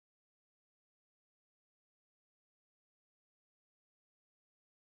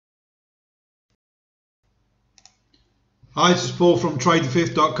Hi, this is Paul from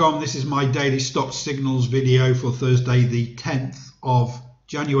Wave5trade.com. This is my daily stock signals video for Thursday the 10th of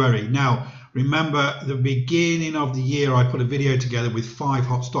January. Now, remember at the beginning of the year I put a video together with 5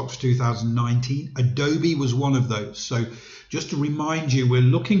 hot stocks for 2019. Adobe was one of those. So just to remind you, we're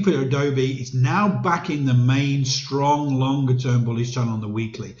looking for Adobe. It's now back in the main strong longer term bullish channel on the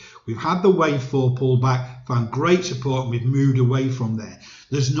weekly. We've had the wave 4 pullback, found great support, and we've moved away from there.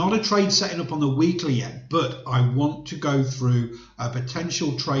 There's not a trade setting up on the weekly yet, but I want to go through a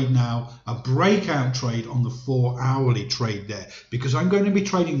potential trade now, a breakout trade on the 4-hourly trade there, because I'm going to be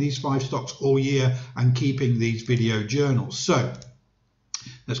trading these 5 stocks all year and keeping these video journals. So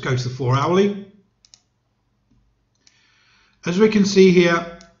let's go to the 4-hourly. As we can see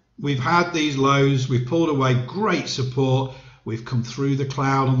here, we've had these lows, we've pulled away, great support. We've come through the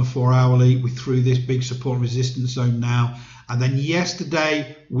cloud on the 4-hourly, we're through this big support resistance zone now. And then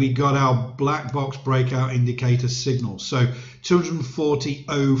yesterday we got our black box breakout indicator signal. So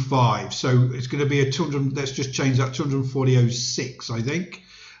 240.05. So it's going to be a 200, let's just change that, 240.06, I think,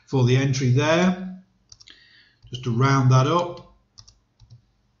 for the entry there. Just to round that up.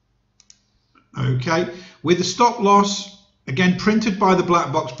 Okay, with the stop loss, again, printed by the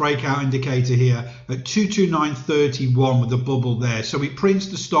black box breakout indicator here at 229.31 with the bubble there. So it prints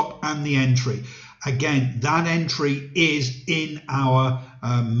the stop and the entry. Again, that entry is in our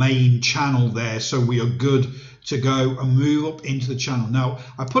main channel there. So we are good to go and move up into the channel. Now,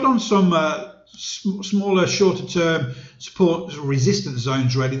 I put on some smaller, shorter term support resistance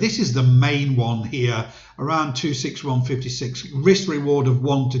zones ready. This is the main one here, around 261.56, risk reward of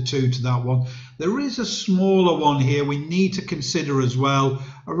 1 to 2 to that one. There is a smaller one here we need to consider as well,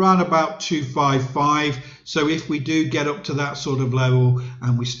 around about 255. So if we do get up to that sort of level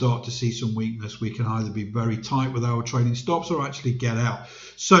and we start to see some weakness, we can either be very tight with our trading stops or actually get out.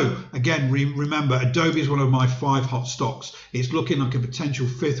 So again, remember, Adobe is one of my 5 hot stocks. It's looking like a potential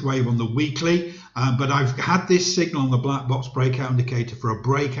 5th wave on the weekly, but I've had this signal on the black box breakout indicator for a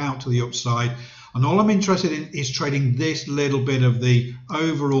breakout to the upside. And all I'm interested in is trading this little bit of the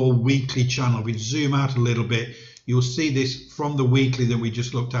overall weekly channel. If we zoom out a little bit, you'll see this from the weekly that we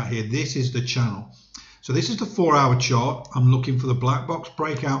just looked at here. This is the channel. So this is the 4-hour chart. I'm looking for the black box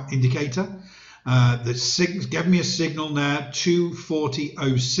breakout indicator. That's giving me a signal now,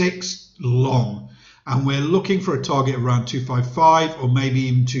 240.06 long. And we're looking for a target around 255 or maybe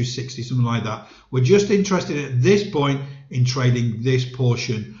even 260, something like that. We're just interested at this point in trading this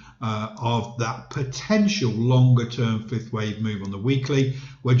portion of that potential longer term 5th wave move on the weekly.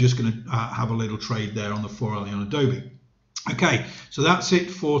 We're just going to have a little trade there on the 4-hourly on Adobe. Okay, so that's it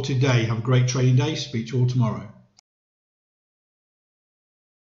for today. Have a great trading day. Speak to you all tomorrow.